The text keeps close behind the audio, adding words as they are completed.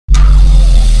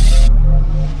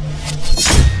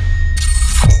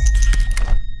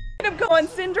on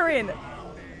Cinderin.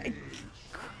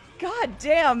 God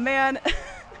damn, man.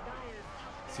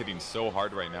 He's hitting so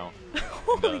hard right now.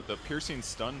 The piercing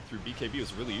stun through BKB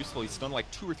was really useful. He stunned like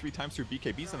 2 or 3 times through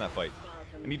BKBs in that fight.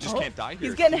 And he just can't die here.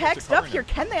 He's getting hexed up here.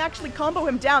 Can they actually combo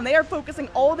him down? They are focusing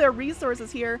all their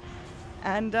resources here.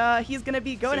 And he's going to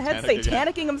be going ahead,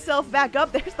 satanicking himself back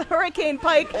up. There's the Hurricane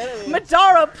Pike. Oh.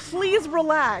 Madara, please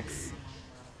relax.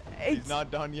 He's not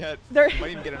done yet. He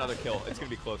might even get another kill. It's going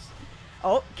to be close.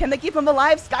 Oh, can they keep him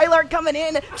alive? Skylark coming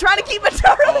in, trying to keep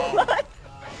Madara alive.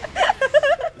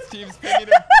 This team's pinging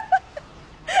him.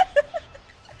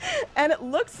 And it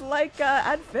looks like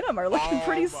AdFinem are looking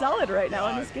pretty solid right now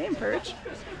in this game, Perch.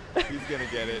 He's going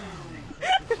to get it.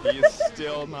 He is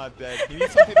still not dead. He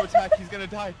needs something to attack. He's going to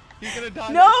die. He's going to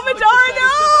die. No, Madara,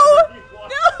 no!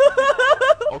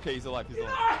 No! Okay, he's alive. He's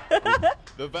alive.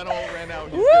 The Venom ran out.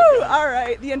 He's Woo! good, all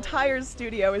right, the entire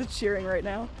studio is cheering right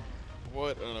now.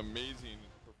 What an amazing...